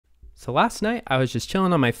So last night I was just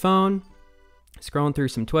chilling on my phone, scrolling through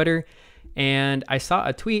some Twitter, and I saw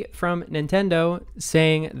a tweet from Nintendo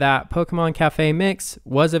saying that Pokemon Cafe Mix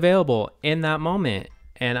was available in that moment.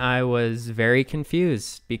 And I was very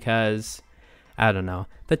confused because, I don't know,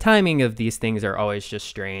 the timing of these things are always just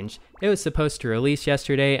strange. It was supposed to release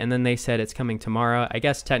yesterday, and then they said it's coming tomorrow. I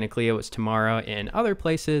guess technically it was tomorrow in other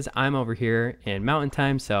places. I'm over here in Mountain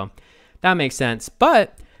Time, so that makes sense.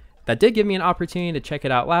 But that did give me an opportunity to check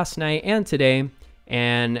it out last night and today,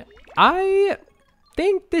 and I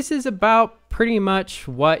think this is about pretty much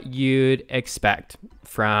what you'd expect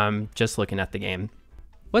from just looking at the game.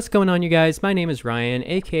 What's going on, you guys? My name is Ryan,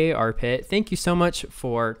 aka Arpit. Thank you so much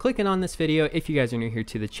for clicking on this video. If you guys are new here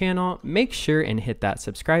to the channel, make sure and hit that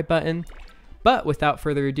subscribe button. But without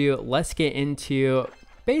further ado, let's get into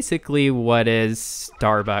basically what is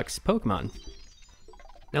Starbucks Pokemon.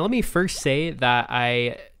 Now let me first say that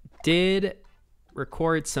I did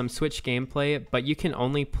record some Switch gameplay, but you can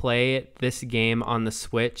only play this game on the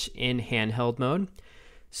Switch in handheld mode.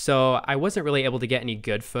 So I wasn't really able to get any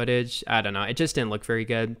good footage. I don't know, it just didn't look very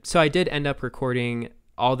good. So I did end up recording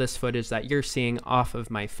all this footage that you're seeing off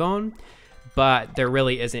of my phone, but there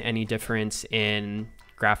really isn't any difference in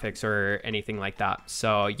graphics or anything like that.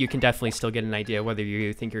 So you can definitely still get an idea whether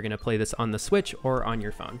you think you're gonna play this on the Switch or on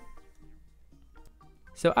your phone.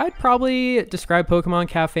 So I'd probably describe Pokemon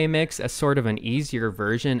Cafe Mix as sort of an easier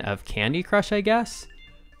version of Candy Crush, I guess.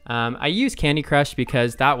 I use Candy Crush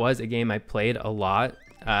because that was a game I played a lot,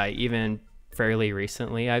 even fairly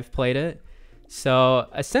recently I've played it. So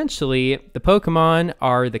essentially, the Pokemon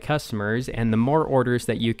are the customers, and the more orders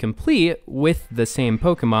that you complete with the same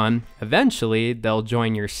Pokemon, eventually they'll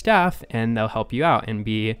join your staff and they'll help you out and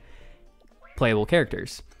be playable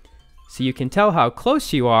characters. So you can tell how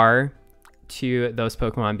close you are to those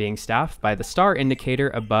Pokemon being staffed by the star indicator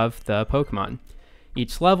above the Pokemon.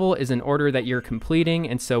 Each level is an order that you're completing,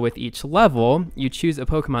 and so with each level, you choose a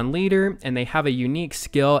Pokemon leader, and they have a unique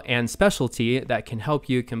skill and specialty that can help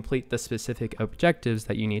you complete the specific objectives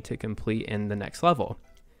that you need to complete in the next level.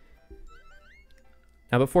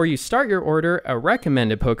 Now, before you start your order, a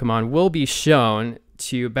recommended Pokemon will be shown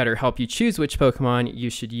to better help you choose which Pokemon you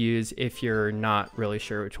should use if you're not really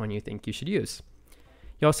sure which one you think you should use.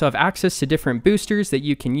 You also have access to different boosters that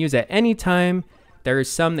you can use at any time. There are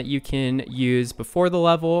some that you can use before the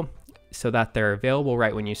level so that they're available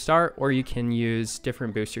right when you start, or you can use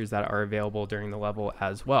different boosters that are available during the level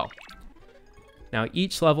as well. Now,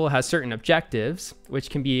 each level has certain objectives,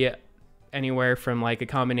 which can be anywhere from like a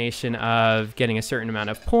combination of getting a certain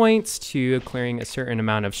amount of points to clearing a certain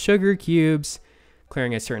amount of sugar cubes,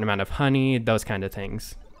 clearing a certain amount of honey, those kind of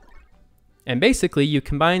things. And basically, you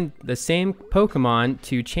combine the same Pokemon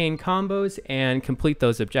to chain combos and complete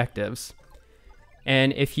those objectives.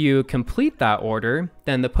 And if you complete that order,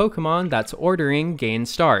 then the Pokemon that's ordering gains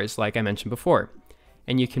stars, like I mentioned before.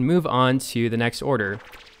 And you can move on to the next order.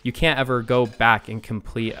 You can't ever go back and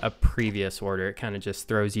complete a previous order. It kind of just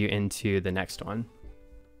throws you into the next one.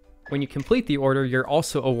 When you complete the order, you're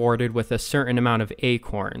also awarded with a certain amount of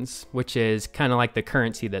acorns, which is kind of like the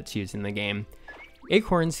currency that's used in the game.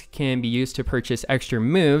 Acorns can be used to purchase extra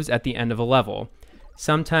moves at the end of a level.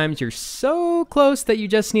 Sometimes you're so close that you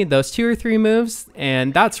just need those 2 or 3 moves,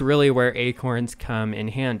 and that's really where acorns come in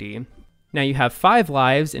handy. Now you have 5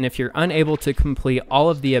 lives, and if you're unable to complete all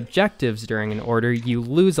of the objectives during an order, you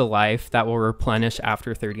lose a life that will replenish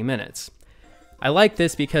after 30 minutes. I like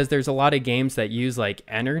this because there's a lot of games that use like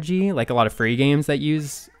energy, like a lot of free games that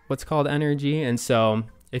use what's called energy, and so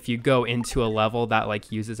if you go into a level that like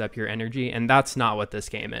uses up your energy, and that's not what this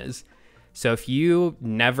game is. So if you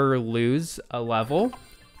never lose a level,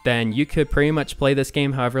 then you could pretty much play this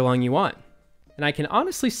game however long you want. And I can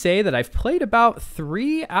honestly say that I've played about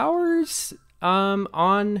 3 hours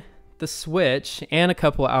on the Switch and a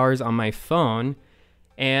couple hours on my phone,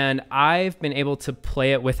 and I've been able to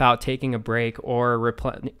play it without taking a break or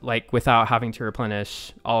without having to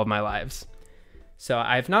replenish all of my lives. So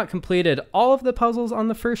I've not completed all of the puzzles on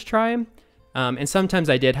the first try, and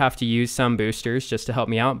sometimes I did have to use some boosters just to help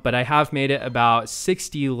me out, but I have made it about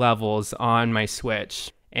 60 levels on my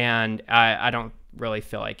Switch, and I don't really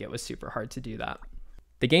feel like it was super hard to do that.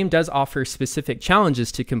 The game does offer specific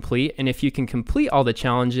challenges to complete, and if you can complete all the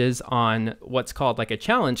challenges on what's called like a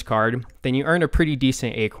challenge card, then you earn a pretty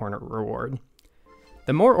decent acorn reward.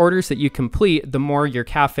 The more orders that you complete, the more your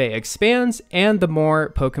cafe expands and the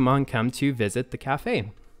more Pokemon come to visit the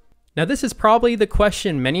cafe. Now, this is probably the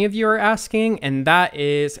question many of you are asking, and that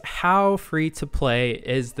is, how free to play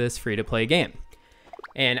is this free to play game?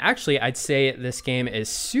 And actually, I'd say this game is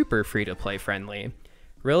super free to play friendly.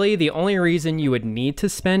 Really, the only reason you would need to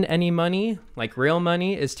spend any money, like real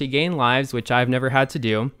money, is to gain lives, which I've never had to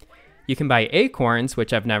do. You can buy acorns,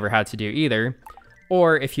 which I've never had to do either.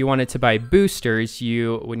 Or if you wanted to buy boosters,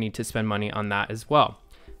 you would need to spend money on that as well.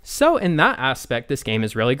 So in that aspect, this game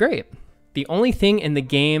is really great. The only thing in the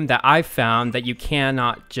game that I've found that you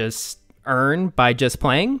cannot just earn by just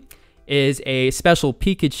playing is a special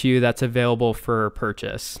Pikachu that's available for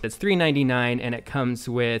purchase. It's $3.99 and it comes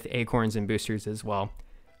with acorns and boosters as well.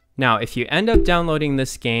 Now, if you end up downloading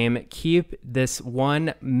this game, keep this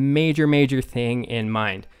one major thing in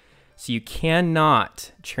mind. So you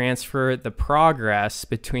cannot transfer the progress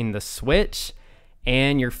between the Switch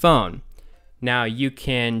and your phone. Now, you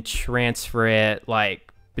can transfer it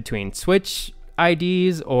like between Switch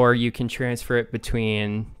IDs, or you can transfer it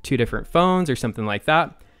between two different phones or something like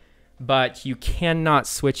that. But you cannot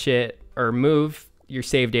switch it or move your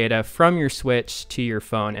save data from your Switch to your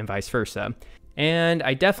phone and vice versa. And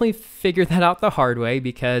I definitely figured that out the hard way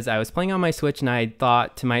because I was playing on my Switch and I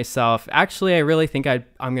thought to myself, actually, I really think I'm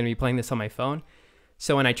going to be playing this on my phone.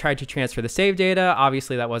 So when I tried to transfer the save data,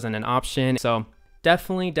 obviously that wasn't an option. So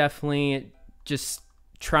definitely just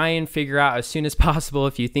try and figure out as soon as possible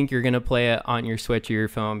if you think you're going to play it on your Switch or your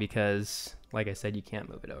phone because, like I said, you can't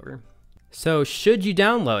move it over. So should you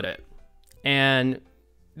download it? And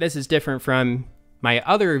this is different from my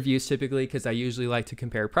other reviews typically because I usually like to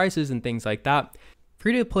compare prices and things like that.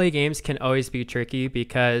 Free-to-play games can always be tricky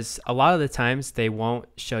because a lot of the times they won't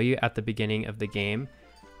show you at the beginning of the game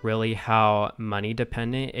really how money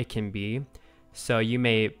dependent it can be. So you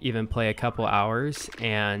may even play a couple hours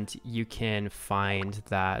and you can find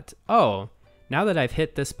that, oh, now that I've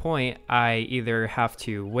hit this point, I either have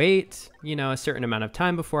to wait, a certain amount of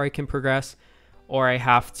time before I can progress, or I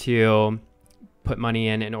have to put money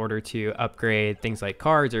in order to upgrade things like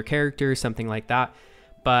cards or characters, something like that.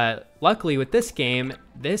 But luckily with this game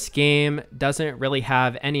doesn't really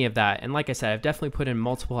have any of that. And like I said, I've definitely put in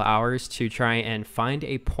multiple hours to try and find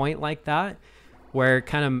a point like that where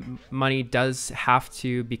kind of money does have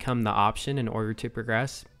to become the option in order to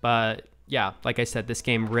progress. But yeah, like I said, this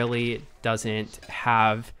game really doesn't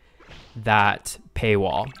have that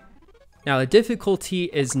paywall. Now the difficulty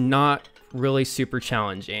is not really super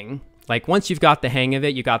challenging. Like once you've got the hang of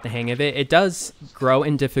it, you got the hang of it. It does grow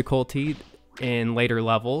in difficulty in later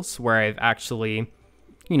levels where I've actually,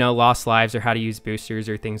 lost lives or how to use boosters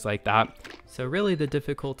or things like that. So really the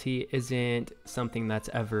difficulty isn't something that's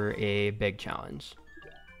ever a big challenge.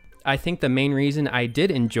 I think the main reason I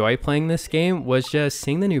did enjoy playing this game was just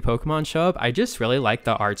seeing the new Pokemon show up. I just really like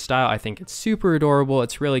the art style. I think it's super adorable.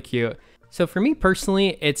 It's really cute. So for me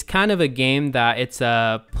personally, it's kind of a game that it's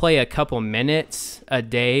a play a couple minutes a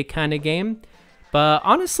day kind of game. But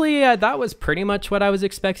honestly, that was pretty much what I was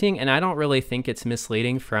expecting. And I don't really think it's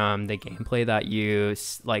misleading from the gameplay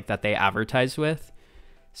that they advertised with.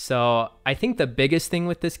 So I think the biggest thing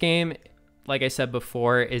with this game, like I said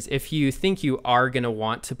before, is if you think you are going to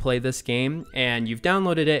want to play this game and you've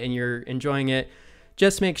downloaded it and you're enjoying it,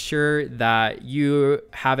 just make sure that you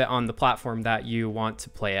have it on the platform that you want to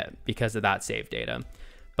play it because of that save data.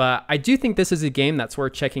 But I do think this is a game that's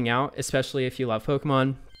worth checking out, especially if you love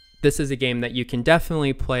Pokemon. This is a game that you can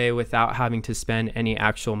definitely play without having to spend any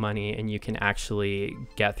actual money, and you can actually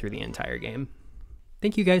get through the entire game.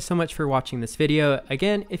 Thank you guys so much for watching this video.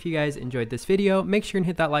 Again, if you guys enjoyed this video, make sure and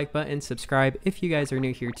hit that like button, subscribe if you guys are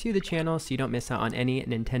new here to the channel so you don't miss out on any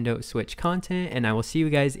Nintendo Switch content, and I will see you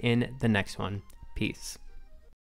guys in the next one. Peace.